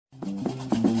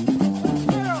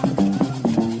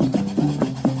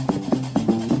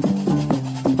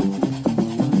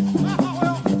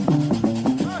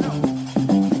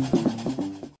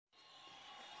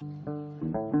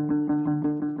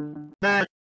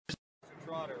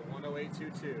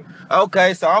322.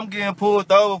 Okay, so I'm getting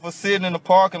pulled over for sitting in the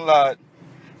parking lot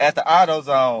at the auto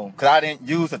zone because I didn't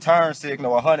use a turn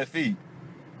signal 100 feet.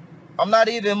 I'm not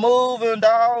even moving,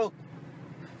 dog.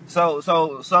 So,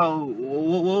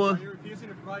 Are you refusing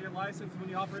to provide your license when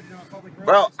you operate on a public road?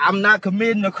 bro, I'm not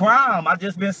committing a crime. I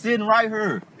just been sitting right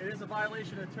here. It is a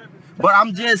violation of traffic. But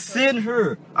I'm just sitting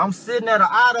here. I'm sitting at an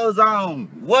auto zone.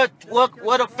 What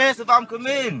offense if I'm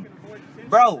committing?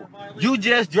 Bro, you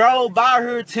just drove by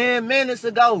here 10 minutes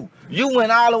ago. You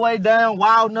went all the way down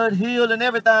Walnut Hill and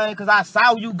everything because I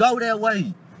saw you go that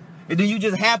way. And then you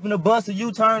just happened to bust a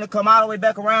U-turn and come all the way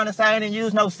back around and say I didn't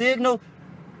use no signal?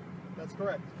 That's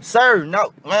correct. Sir,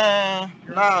 no, man,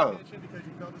 no.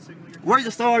 Where's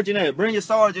your sergeant at? Bring your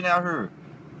sergeant out here.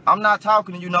 I'm not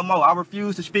talking to you no more. I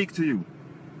refuse to speak to you.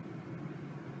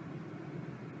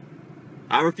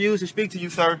 I refuse to speak to you,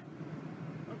 sir.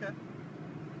 Okay.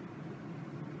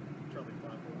 Charlie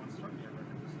 541, start me a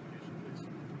record this location, please.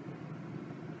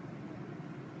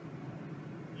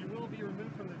 You will be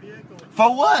removed from the vehicle.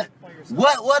 For what?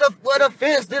 What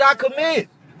offense did I commit?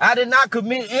 I did not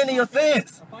commit any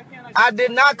offense. I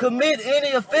did not commit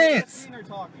any offense.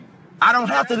 I don't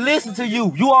have to listen to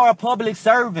you. You are a public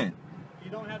servant.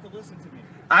 You don't have to listen to me.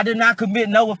 I did not commit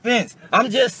no offense. I'm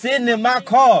just sitting in my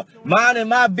car, minding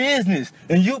my business,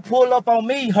 and you pull up on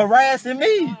me, harassing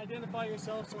me. Identify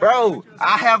yourself, so bro,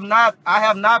 I have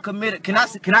not committed. Can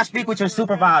I speak with your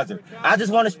supervisor? I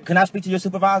just want to. Can I speak to your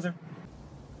supervisor?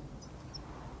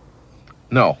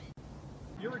 No.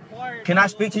 You're required. Can I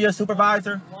speak to your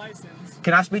supervisor?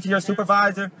 Can I speak to your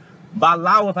supervisor? By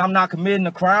law, if I'm not committing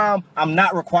a crime, I'm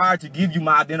not required to give you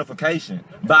my identification.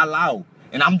 By law.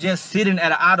 And I'm just sitting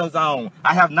at an auto zone.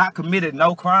 I have not committed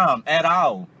no crime at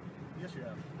all. Yes, you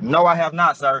have. No, I have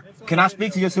not, sir. Can I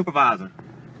speak to your supervisor?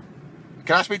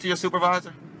 Can I speak to your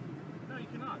supervisor? No, you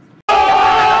cannot.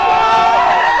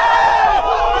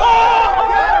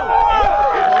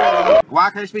 Why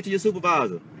can't I speak to your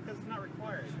supervisor? Because it's not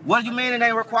required. What do you mean it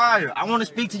ain't required? I want to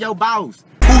speak to your boss.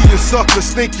 Who you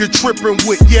suckers think you're tripping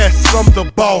with? Yes, I'm the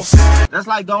boss. That's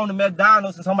like going to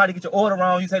McDonald's and somebody get your order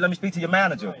wrong. You say, let me speak to your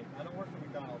manager. Right. I don't work for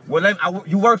McDonald's. Well,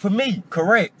 you work for me,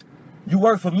 correct? You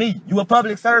work for me. You a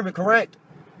public servant, correct?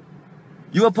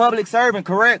 You a public servant,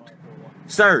 correct?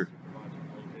 Sir.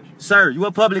 Sir, you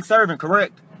a public servant,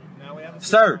 correct?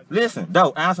 Sir, listen,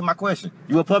 don't answer my question.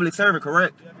 You a public servant,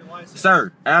 correct?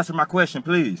 Sir, answer my question,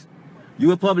 please.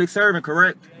 You a public servant,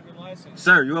 correct?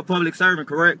 Sir, you're a public servant,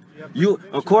 correct? You,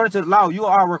 according to the law, you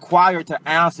are required to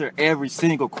answer every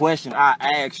single question I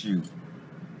ask you.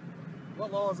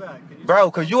 What law is that?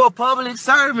 Bro, because you're a public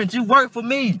servant. You work for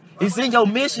me. It's in your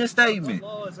mission statement.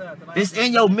 What law is that? It's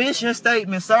in your mission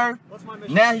statement, sir. What's my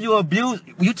mission? Now you abuse.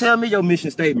 You tell me your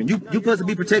mission statement. You supposed to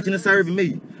be protecting and serving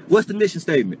me. What's the mission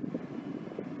statement?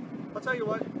 I'll tell you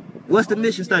what. What's the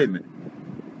mission statement?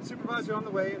 Supervisor on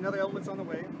the way. Another element's on the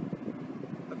way.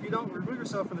 If you don't remove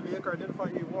yourself from the vehicle or identify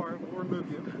who you are, we'll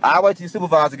remove you. I'll wait till your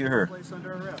supervisor get here. Place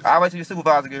under arrest. I'll wait till your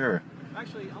supervisor get here.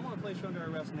 Actually, I want to place you under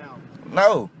arrest now.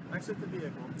 No. Exit the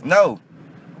vehicle. No.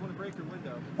 I want to break your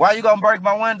window. Why you gonna break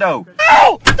my window?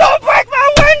 No! Don't break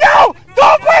my window!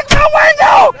 Don't break my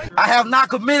window! I have not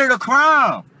committed a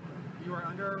crime. You are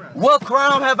under arrest. What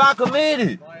crime have I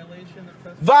committed? Violation of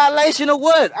trespass. Violation of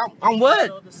what? I'm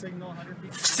what? The signal 100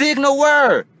 feet. Signal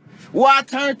where? Well, I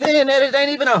turned in and it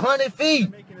ain't even 100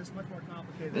 feet. Making this much more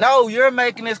complicated. No, you're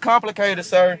making this complicated,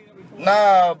 sir.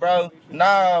 Nah, bro.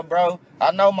 Nah, bro.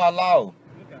 I know my law.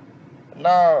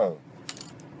 No.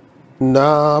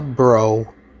 Nah,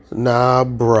 bro. Nah,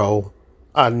 bro.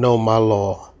 I know my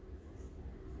law.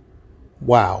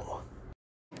 Wow.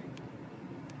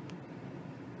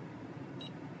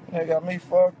 They got me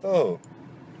fucked up.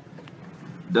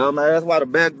 Dumbass, why the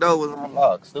back door was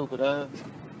unlocked, stupid ass.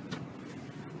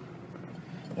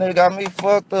 Nigga got me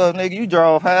fucked up, nigga. You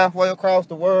drove halfway across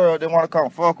the world, didn't want to come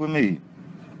fuck with me.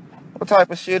 What type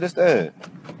of shit is that?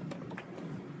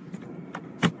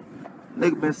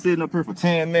 Nigga been sitting up here for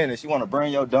 10 minutes. You want to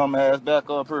bring your dumb ass back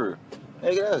up here?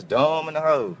 Nigga, that's dumb in the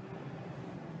hole.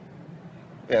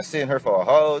 Been sitting here for a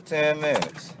whole 10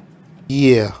 minutes.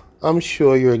 Yeah, I'm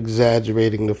sure you're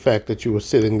exaggerating the fact that you were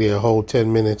sitting there a whole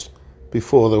 10 minutes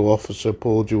before the officer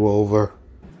pulled you over.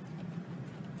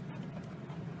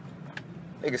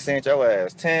 Nigga sent your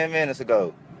ass 10 minutes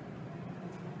ago.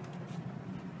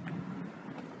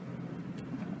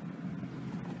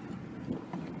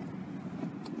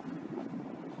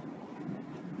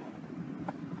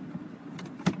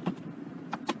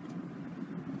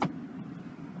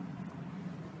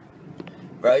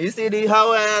 Bro, you see these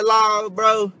hoe ass laws,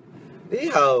 bro?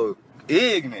 These hoes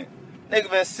ignorant. Nigga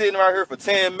been sitting right here for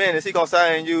 10 minutes. He gonna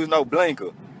say I ain't use no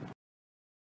blinker.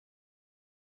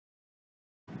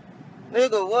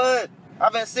 Nigga, what?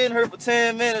 I've been sitting here for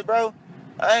 10 minutes, bro.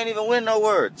 I ain't even went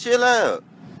nowhere. Chill out.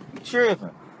 You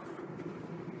tripping.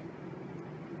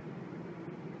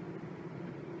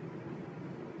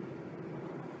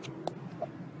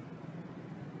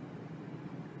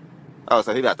 Oh,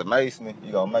 so he got to mace me?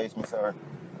 You gonna mace me, sir?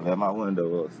 Let my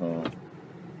window up, son.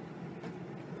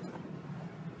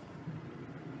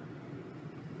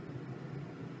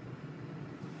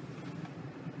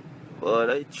 Boy,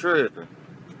 they tripping.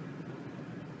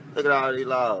 Look at all these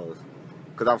laws.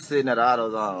 Cause I'm sitting at the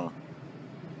AutoZone.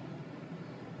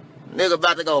 Nigga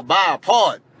about to go buy a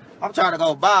part. I'm trying to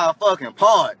go buy a fucking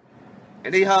part.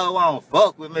 And these hoes won't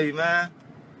fuck with me, man.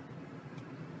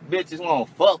 Bitches won't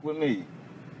fuck with me.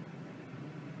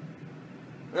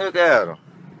 Look at them.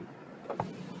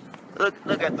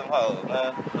 Look at them hoes,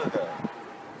 man. Look at them.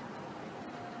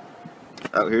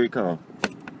 Oh, here he comes.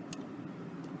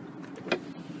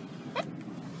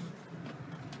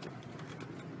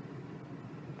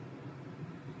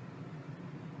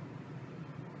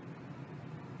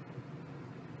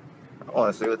 I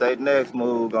wanna see what they next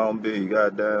move gonna be,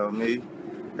 goddamn me.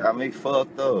 Got me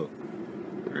fucked up.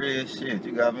 Real shit,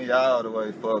 you got me all the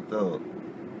way fucked up.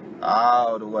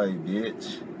 All the way,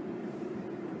 bitch.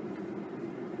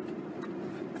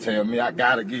 Tell me I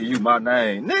gotta give you my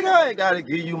name. Nigga, I ain't gotta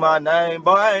give you my name,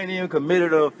 boy. I ain't even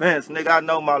committed an offense. Nigga, I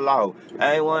know my law.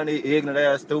 I ain't one of these ignorant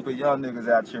ass stupid young niggas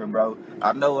out here, bro.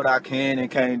 I know what I can and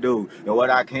can't do, and what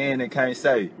I can and can't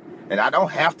say. And I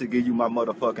don't have to give you my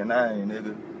motherfucking name,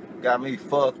 nigga. Got me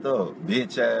fucked up,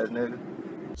 bitch ass nigga.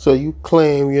 So you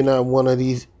claim you're not one of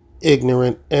these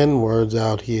ignorant N-words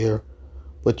out here,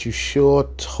 but you sure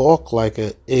talk like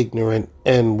an ignorant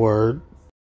N-word.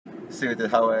 See what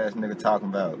this hoe ass nigga talking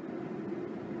about.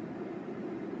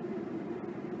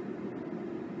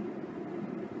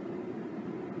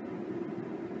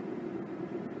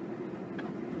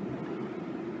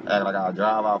 Act like I'll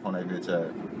drive off on that bitch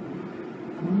ass.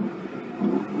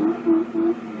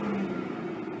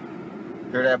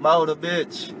 Hear that motor,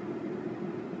 bitch?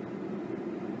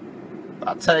 If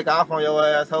I take off on your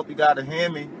ass, hope you gotta hear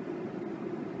me.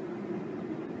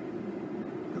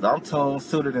 Cause I'm tuned,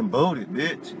 suited, and booted,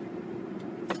 bitch.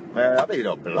 Man, I need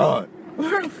a blunt.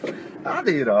 I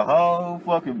need a whole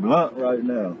fucking blunt right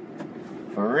now.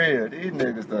 For real, these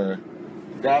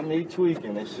niggas got me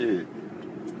tweaking and shit.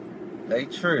 They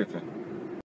tripping.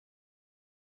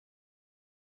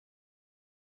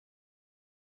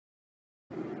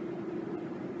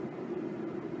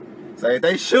 Say if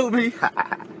they shoot me,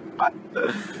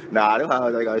 nah, them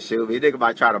hoes ain't gonna shoot me. Nigga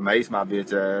might try to mace my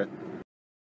bitch ass.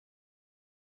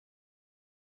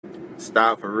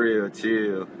 Stop for real,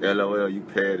 chill. LOL, you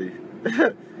petty.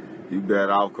 You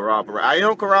better off cooperate. I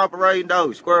am cooperating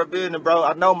though. Square business, bro.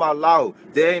 I know my law.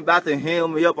 They ain't about to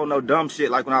hem me up on no dumb shit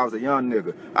like when I was a young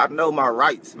nigga. I know my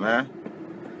rights, man.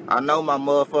 I know my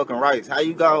motherfucking rights. How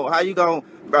you gon',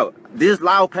 bro? This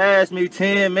law passed me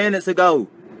 10 minutes ago.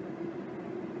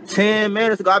 10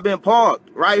 minutes ago, I've been parked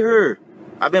right here.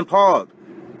 I've been parked,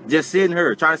 just sitting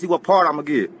here trying to see what part I'm gonna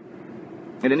get.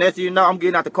 And the next thing you know, I'm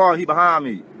getting out the car and he behind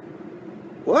me.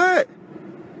 What?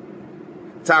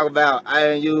 Talk about I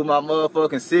ain't use my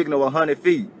motherfucking signal 100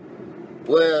 feet.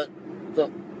 Well,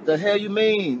 the hell you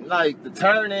mean? Like, the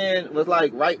turn in was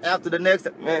like right after the next.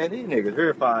 Man, these niggas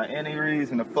here find any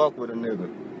reason to fuck with a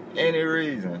nigga. Any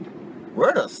reason.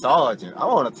 Where the sergeant? I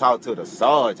want to talk to the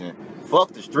sergeant.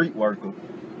 Fuck the street worker.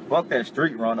 Fuck that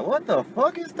street runner. What the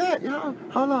fuck is that, y'all?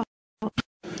 Hold on.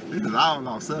 This is all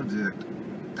off subject.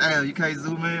 Damn, you can't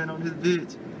zoom in on this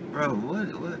bitch. Bro,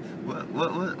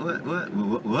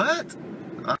 what?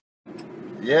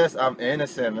 Yes, I'm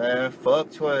innocent, man.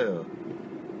 Fuck 12.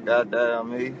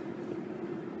 Goddamn me.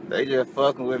 They just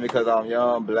fucking with me because I'm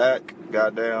young, black.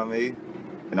 Goddamn me.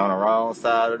 And on the wrong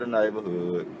side of the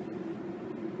neighborhood.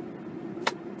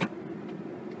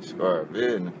 Square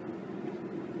business.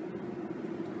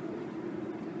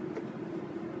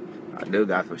 I do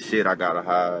got some shit I gotta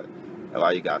hide. That's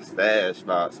why you got stash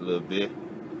spots a little bit.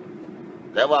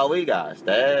 That's why we got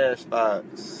stash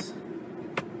spots.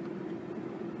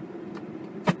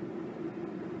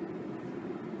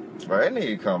 Bro, they need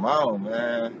to come on,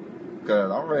 man.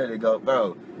 Cause I'm ready to go,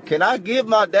 bro. Can I get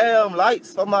my damn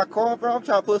lights for my car, bro? I'm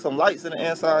trying to put some lights in the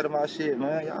inside of my shit,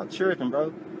 man. Y'all tripping,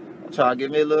 bro. I'm trying to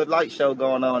get me a little light show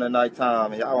going on at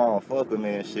nighttime, and y'all wanna fuck with me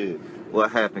and shit.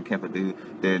 What happened, Kemper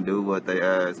didn't do what they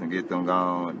asked and get them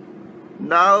gone?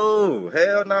 No,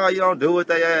 hell no, you don't do what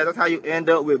they ask. That's how you end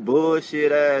up with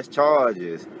bullshit ass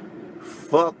charges.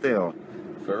 Fuck them,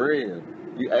 for real.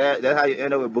 That's how you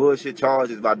end up with bullshit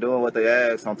charges, by doing what they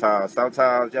ask sometimes.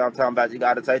 Sometimes, you know what I'm talking about, you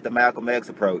gotta take the Malcolm X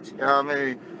approach. You know what I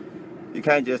mean? You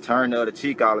can't just turn the other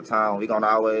cheek all the time. We're gonna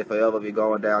always forever be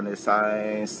going down this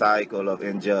same cycle of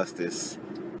injustice.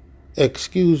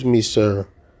 Excuse me, sir,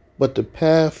 but the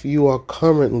path you are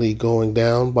currently going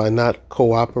down by not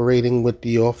cooperating with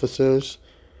the officers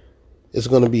is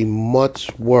going to be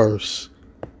much worse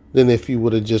than if you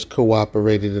would have just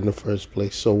cooperated in the first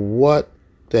place. So what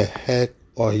the heck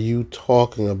are you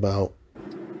talking about?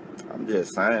 I'm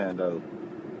just saying, though.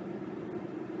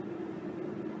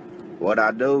 What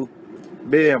I do,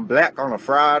 being black on a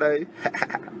Friday,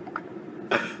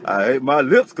 I hate my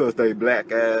lips because they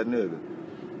black ass nigga.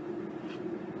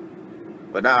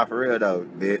 But nah, for real though,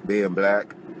 being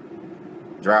black,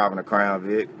 driving a Crown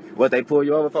Vic. What they pull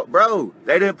you over for? Bro,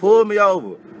 they didn't pull me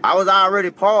over. I was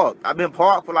already parked. I've been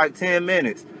parked for like 10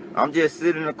 minutes. I'm just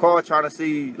sitting in the car trying to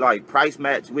see, like, price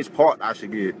match which part I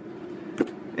should get.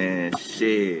 And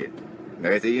shit,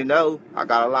 next thing you know, I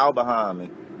got a law behind me.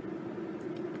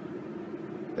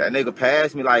 That nigga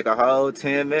passed me like a whole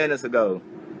 10 minutes ago.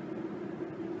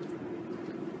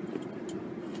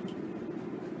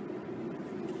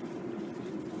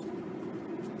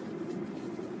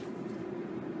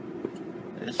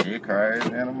 This shit crazy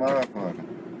than a motherfucker.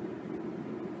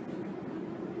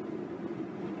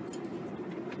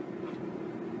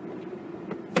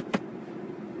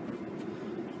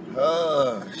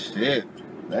 Oh, shit.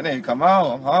 That ain't come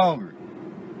on. I'm hungry.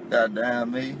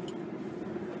 Goddamn me.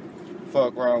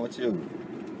 Fuck wrong with you?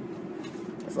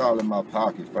 It's all in my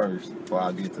pocket first before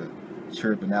I get to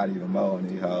tripping out even more on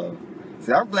these hoes.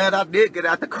 See, I'm glad I did get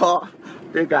out the car.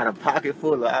 They got a pocket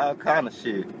full of all kind of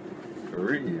shit. For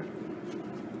real.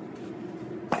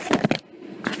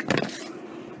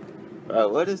 Bro,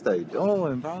 what is they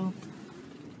doing, bro?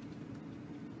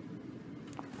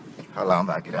 Hold on, I'm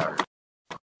about to get out of here.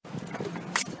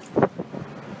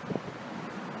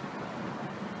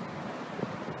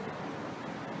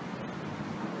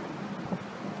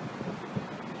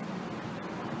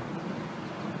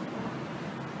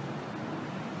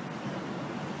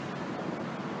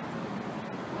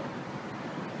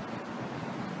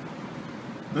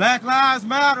 Black Lives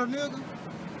Matter, nigga.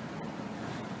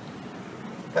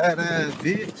 Fat ass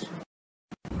bitch.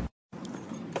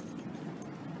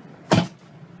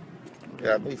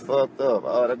 Got me fucked up.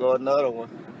 Oh, there go another one.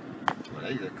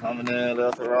 They just coming in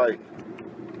left and right.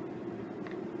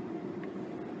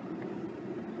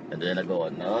 And then there go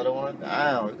another one.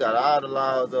 Damn, we got all the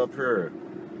laws up here.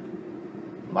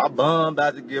 My bum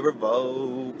about to get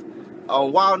revoked.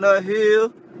 On Walnut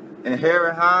Hill and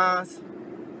Harry Hines.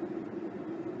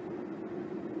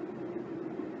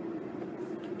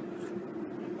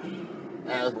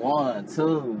 That's 1,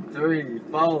 2, 3,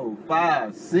 4,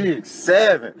 5, 6,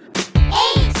 7,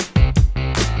 8,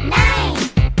 9,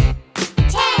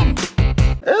 10.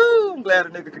 Ooh, I'm glad a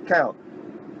nigga could count.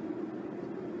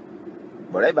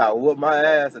 But they about to whoop my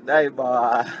ass today,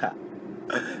 boy.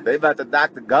 They about to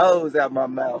knock the golds out my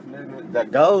mouth, nigga. The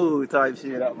gold type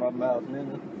shit out my mouth,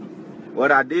 nigga.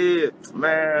 What I did,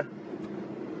 man,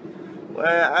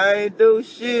 I ain't do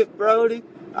shit, Brody.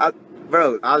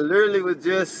 Bro, I literally was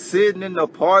just sitting in the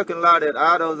parking lot at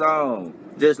AutoZone.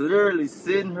 Just literally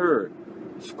sitting here,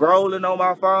 scrolling on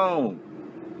my phone.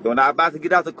 When I about to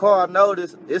get out the car, I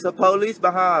noticed it's a police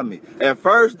behind me. At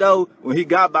first, though, when he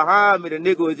got behind me, the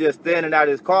nigga was just standing out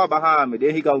his car behind me.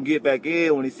 Then he gonna get back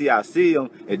in when he see I see him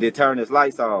and then turn his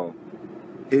lights on.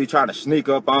 He was trying to sneak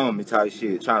up on me type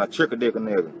shit, trying to trick a dick a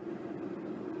nigga.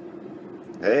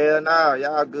 Hell nah,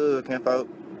 y'all good, kinfolk.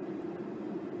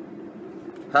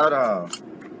 Hold on.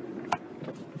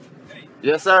 Hey.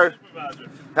 Yes, sir. Supervisor.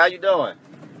 How you doing?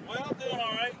 Well, I'm doing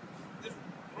all right. Just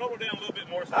roll it down a little bit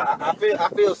more. So I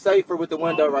feel safer with the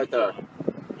window right there.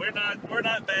 We're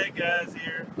not bad guys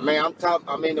here. Man,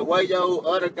 I mean, the way your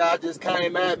other guy just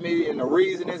came at me and the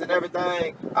reasonings and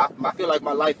everything, I feel like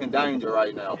my life in danger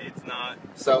right now. It's not.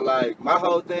 So, like, my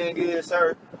whole thing is,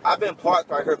 sir, I've been parked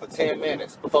right here for 10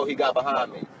 minutes before he got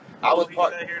behind me. I was All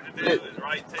parked. he's here to do is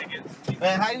write tickets.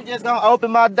 Man, how you just gonna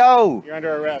open my door? You're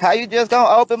under arrest. How you just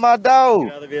gonna open my door?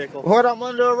 Get out of the vehicle. What I'm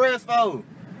under arrest for?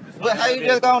 But how you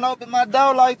just gonna open my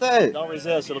door like that? Don't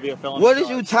resist. It'll be a felony. What is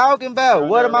you talking about? You're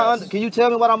What under am I arrest. under? Can you tell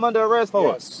me what I'm under arrest for?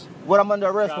 Yes. What I'm under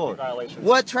arrest Traffic for? violations.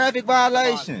 What traffic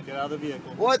violation? Get out of the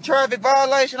vehicle. What traffic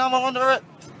violation I'm under arrest?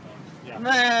 Yeah.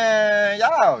 Man,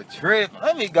 y'all tripping.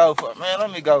 Let me go.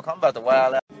 I'm about to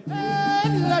wild out.